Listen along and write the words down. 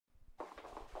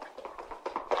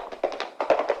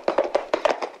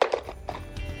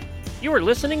You are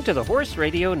listening to the Horse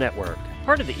Radio Network,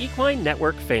 part of the Equine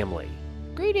Network family.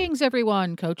 Greetings,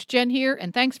 everyone. Coach Jen here,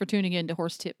 and thanks for tuning in to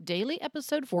Horse Tip Daily,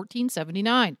 episode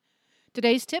 1479.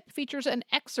 Today's tip features an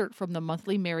excerpt from the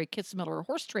monthly Mary Kitzmiller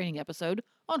horse training episode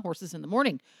on Horses in the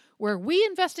Morning, where we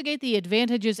investigate the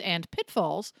advantages and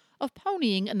pitfalls of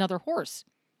ponying another horse.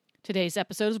 Today's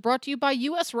episode is brought to you by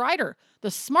U.S. Rider, the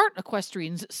smart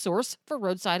equestrian's source for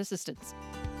roadside assistance.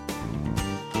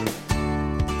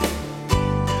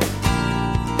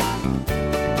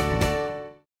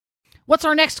 What's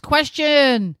our next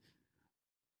question?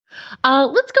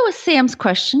 Let's go with Sam's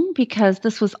question because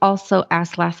this was also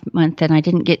asked last month and I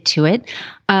didn't get to it.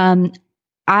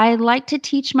 I like to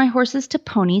teach my horses to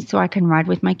pony so I can ride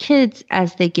with my kids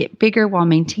as they get bigger while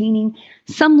maintaining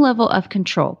some level of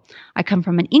control. I come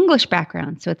from an English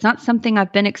background, so it's not something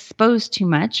I've been exposed to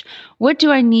much. What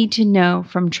do I need to know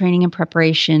from training and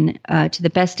preparation to the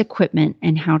best equipment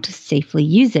and how to safely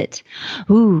use it?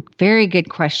 Ooh, very good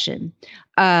question.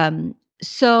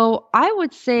 So I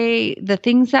would say the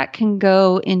things that can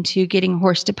go into getting a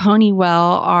horse to pony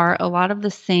well are a lot of the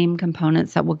same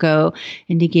components that will go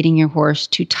into getting your horse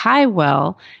to tie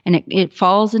well. And it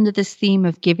falls into this theme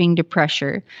of giving to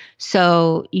pressure.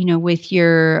 So, with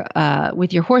your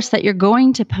horse that you're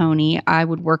going to pony, I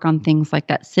would work on things like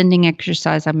that sending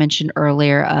exercise I mentioned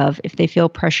earlier of if they feel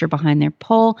pressure behind their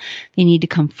poll, they need to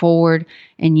come forward.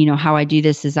 And how I do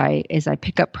this is I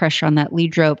pick up pressure on that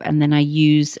lead rope and then I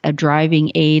use a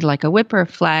driving aid like a whip or a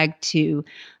flag to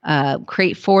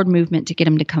create forward movement to get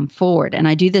them to come forward. And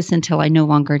I do this until I no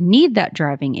longer need that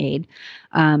driving aid.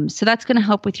 So that's going to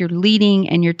help with your leading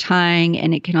and your tying,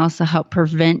 and it can also help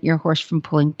prevent your horse from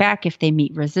pulling back if they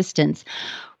meet resistance.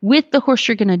 With the horse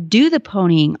you're going to do the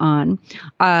ponying on,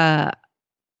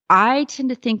 I tend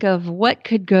to think of what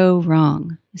could go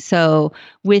wrong. So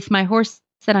with my horse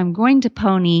that I'm going to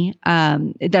pony,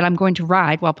 that I'm going to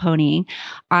ride while ponying,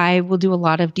 I will do a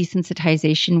lot of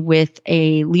desensitization with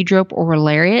a lead rope or a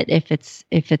lariat. If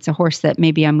it's a horse that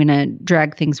maybe I'm going to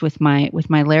drag things with my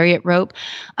lariat rope,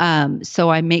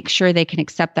 so I make sure they can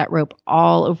accept that rope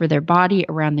all over their body,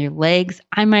 around their legs.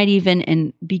 I might even,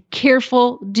 and be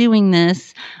careful doing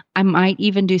this, I might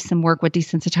even do some work with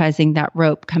desensitizing that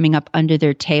rope coming up under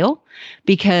their tail,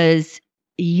 because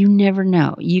you never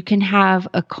know. You can have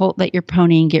a colt that you're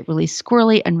ponying get really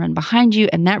squirrely and run behind you,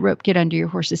 and that rope get under your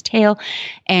horse's tail.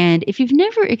 And if you've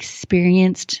never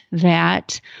experienced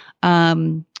that,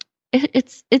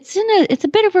 it's a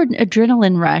bit of an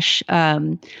adrenaline rush.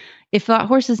 If that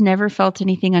horse has never felt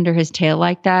anything under his tail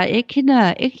like that, it can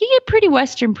get pretty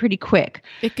Western pretty quick.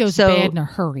 It goes bad in a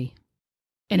hurry,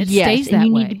 and it stays that way.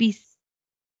 You need to be.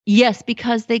 Yes,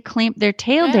 because they clamp their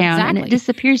tail down and it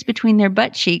disappears between their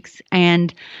butt cheeks.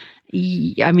 And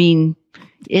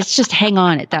it's just hang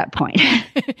on at that point.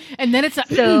 And then it's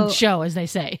a show, as they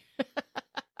say.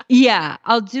 Yeah,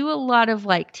 I'll do a lot of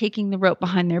taking the rope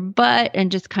behind their butt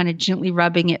and just kind of gently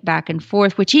rubbing it back and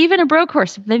forth, which even a broke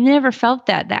horse, if they've never felt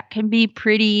that can be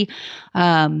pretty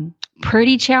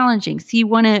challenging. So you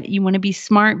want to be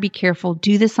smart, be careful,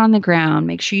 do this on the ground,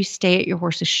 make sure you stay at your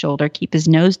horse's shoulder, keep his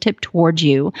nose tipped towards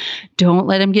you. Don't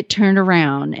let him get turned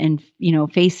around and,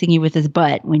 facing you with his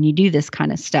butt when you do this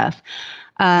kind of stuff.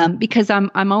 Because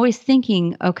I'm always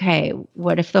thinking, okay,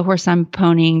 what if the horse I'm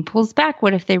ponying pulls back?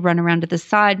 What if they run around to the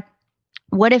side?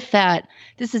 What if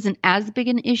this isn't as big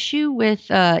an issue with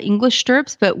English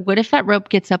stirrups, but what if that rope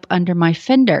gets up under my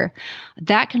fender?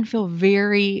 That can feel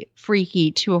very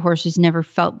freaky to a horse who's never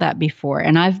felt that before.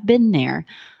 And I've been there.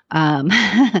 And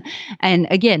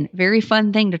again, very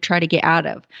fun thing to try to get out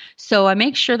of. So I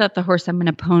make sure that the horse I'm going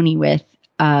to pony with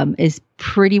is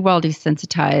pretty well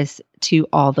desensitized to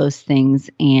all those things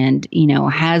and,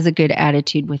 has a good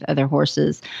attitude with other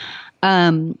horses.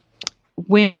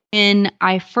 When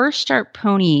I first start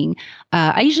ponying,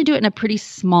 I usually do it in a pretty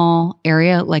small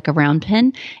area, like a round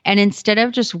pen. And instead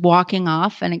of just walking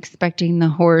off and expecting the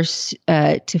horse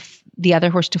the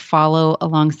other horse to follow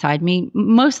alongside me,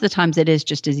 most of the times it is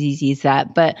just as easy as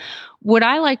that. But what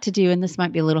I like to do, and this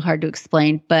might be a little hard to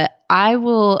explain, but I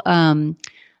will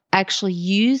actually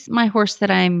use my horse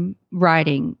that I'm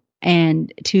riding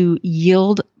and to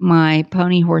yield my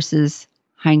pony horse's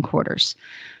hindquarters.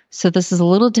 So this is a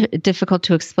little difficult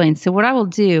to explain. So what I will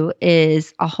do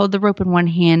is I'll hold the rope in one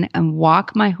hand and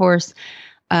walk my horse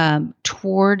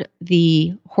toward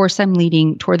the horse I'm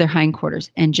leading, toward their hindquarters,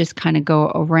 and just kind of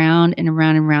go around and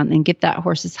around and around and get that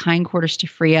horse's hindquarters to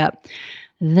free up.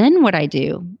 Then what I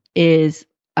do is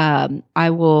I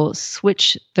will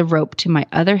switch the rope to my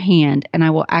other hand, and I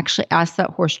will actually ask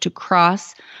that horse to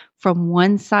cross from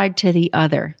one side to the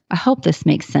other. I hope this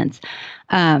makes sense.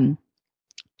 And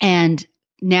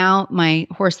now my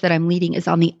horse that I'm leading is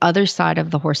on the other side of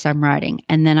the horse I'm riding.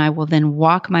 And then I will then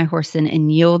walk my horse in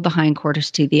and yield the hindquarters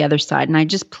to the other side. And I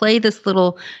just play this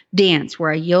little dance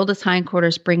where I yield his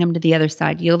hindquarters, bring him to the other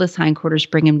side, yield his hindquarters,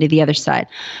 bring him to the other side.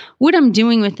 What I'm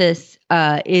doing with this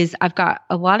is I've got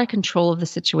a lot of control of the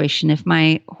situation. If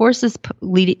my horse is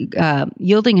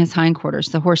yielding his hindquarters,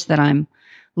 the horse that I'm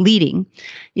leading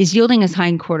is yielding his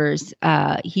hindquarters,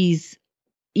 he's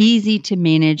easy to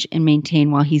manage and maintain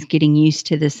while he's getting used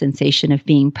to the sensation of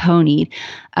being ponied.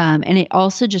 And it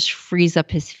also just frees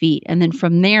up his feet. And then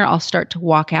from there, I'll start to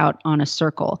walk out on a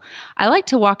circle. I like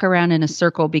to walk around in a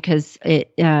circle because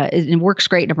it works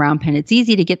great in a brown pen. It's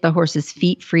easy to get the horse's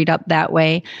feet freed up that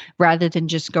way rather than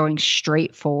just going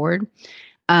straight forward.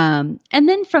 And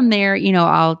then from there,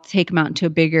 I'll take them out into a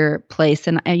bigger place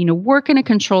and, work in a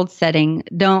controlled setting.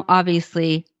 Don't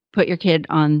obviously put your kid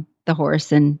on the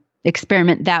horse and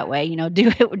experiment that way,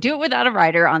 do it without a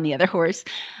rider on the other horse,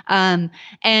 and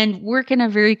work in a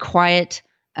very quiet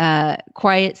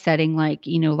setting,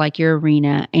 like your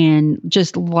arena, and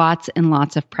just lots and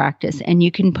lots of practice. And you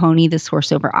can pony this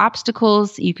horse over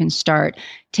obstacles. You can start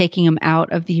taking them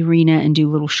out of the arena and do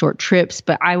little short trips,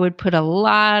 but I would put a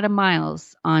lot of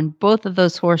miles on both of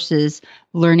those horses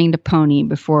learning to pony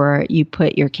before you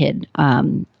put your kid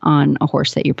on a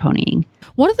horse that you're ponying.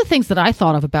 One of the things that I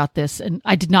thought of about this, and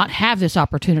I did not have this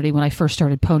opportunity when I first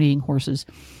started ponying horses,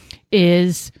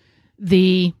 is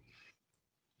the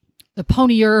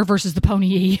ponyer versus the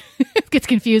ponyee. It gets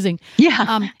confusing.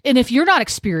 Yeah. And if you're not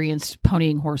experienced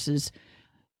ponying horses,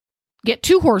 get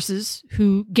two horses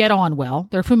who get on well.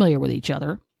 They're familiar with each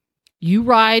other. You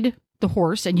ride the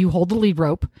horse and you hold the lead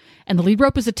rope, and the lead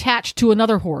rope is attached to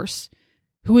another horse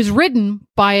who is ridden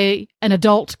by an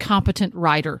adult competent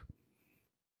rider.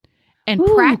 And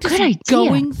practice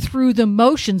going through the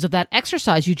motions of that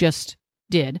exercise you just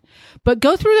did, but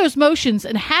go through those motions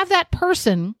and have that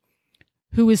person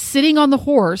who is sitting on the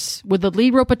horse with the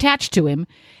lead rope attached to him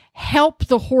help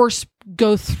the horse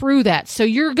go through that. So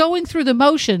you're going through the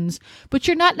motions, but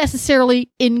you're not necessarily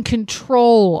in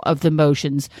control of the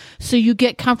motions. So you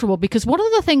get comfortable, because one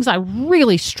of the things I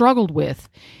really struggled with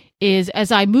is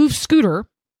as I move Scooter,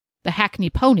 the Hackney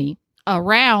pony,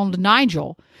 around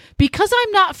Nigel, because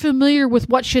I'm not familiar with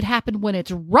what should happen when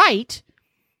it's right,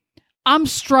 I'm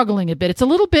struggling a bit. It's a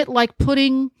little bit like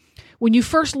when you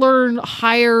first learn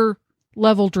higher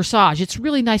level dressage, it's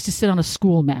really nice to sit on a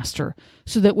schoolmaster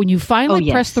so that when you finally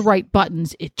press the right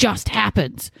buttons, it just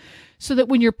happens. So that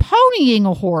when you're ponying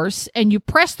a horse and you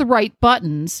press the right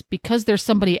buttons, because there's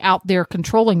somebody out there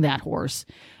controlling that horse,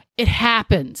 it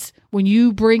happens. When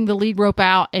you bring the lead rope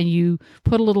out and you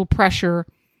put a little pressure,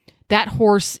 that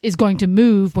horse is going to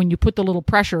move when you put the little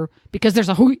pressure, because there's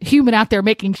a human out there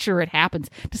making sure it happens.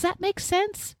 Does that make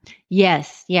sense?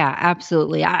 Yes. Yeah,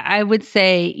 absolutely. I would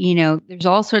say, there's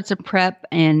all sorts of prep,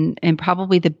 and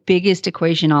probably the biggest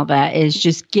equation, all that is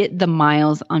just get the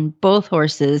miles on both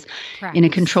horses. Practice. In a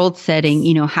controlled setting,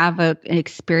 have an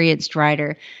experienced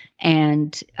rider,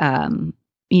 and,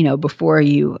 before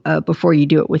you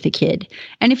do it with a kid.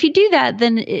 And if you do that,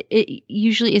 then it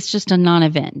usually it's just a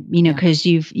non-event, because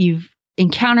you've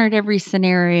encountered every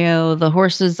scenario. The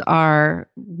horses are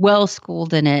well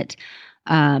schooled in it.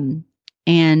 And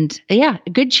a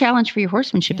good challenge for your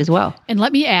horsemanship as well. And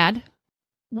let me add,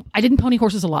 I didn't pony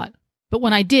horses a lot, but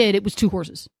when I did, it was two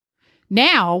horses.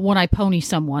 Now, when I pony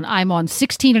someone, I'm on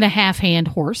 16 and a half hand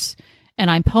horse, and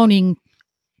I'm ponying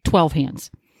 12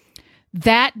 hands.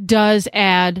 That does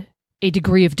add a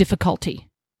degree of difficulty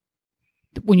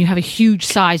when you have a huge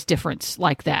size difference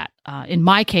like that. In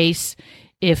my case,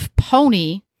 if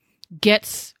pony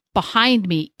gets behind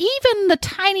me even the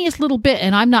tiniest little bit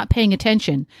and I'm not paying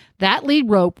attention, that lead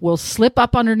rope will slip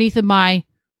up underneath of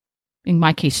in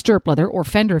my case, stirrup leather or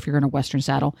fender if you're in a Western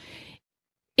saddle,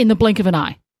 in the blink of an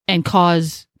eye, and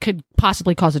could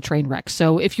possibly cause a train wreck.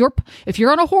 So if you're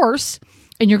on a horse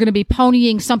and you're going to be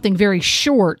ponying something very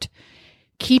short,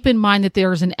 keep in mind that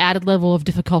there's an added level of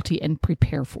difficulty and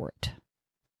prepare for it.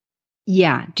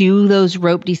 Yeah, do those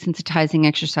rope desensitizing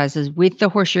exercises with the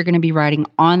horse you're going to be riding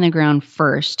on the ground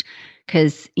first,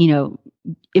 because,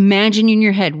 imagine in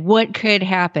your head what could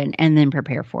happen and then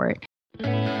prepare for it.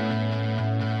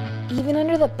 Even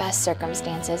under the best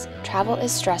circumstances, travel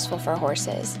is stressful for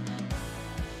horses.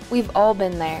 We've all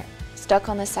been there, stuck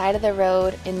on the side of the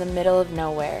road in the middle of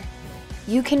nowhere.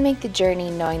 You can make the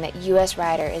journey knowing that US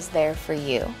Rider is there for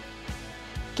you.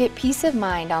 Get peace of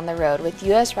mind on the road with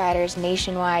US Rider's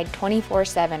nationwide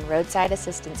 24/7 roadside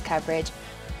assistance coverage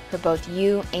for both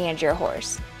you and your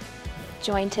horse.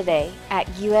 Join today at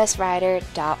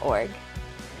usrider.org.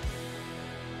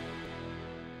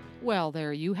 Well,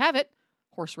 there you have it.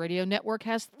 Horse Radio Network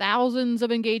has thousands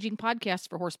of engaging podcasts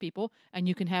for horse people, and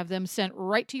you can have them sent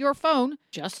right to your phone.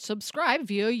 Just subscribe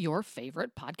via your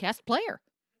favorite podcast player.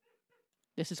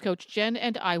 This is Coach Jen,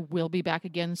 and I will be back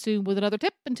again soon with another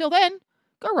tip. Until then,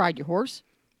 go ride your horse.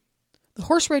 The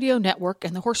Horse Radio Network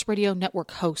and the Horse Radio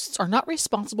Network hosts are not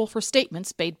responsible for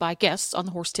statements made by guests on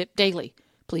the Horse Tip Daily.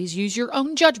 Please use your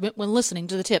own judgment when listening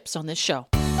to the tips on this show.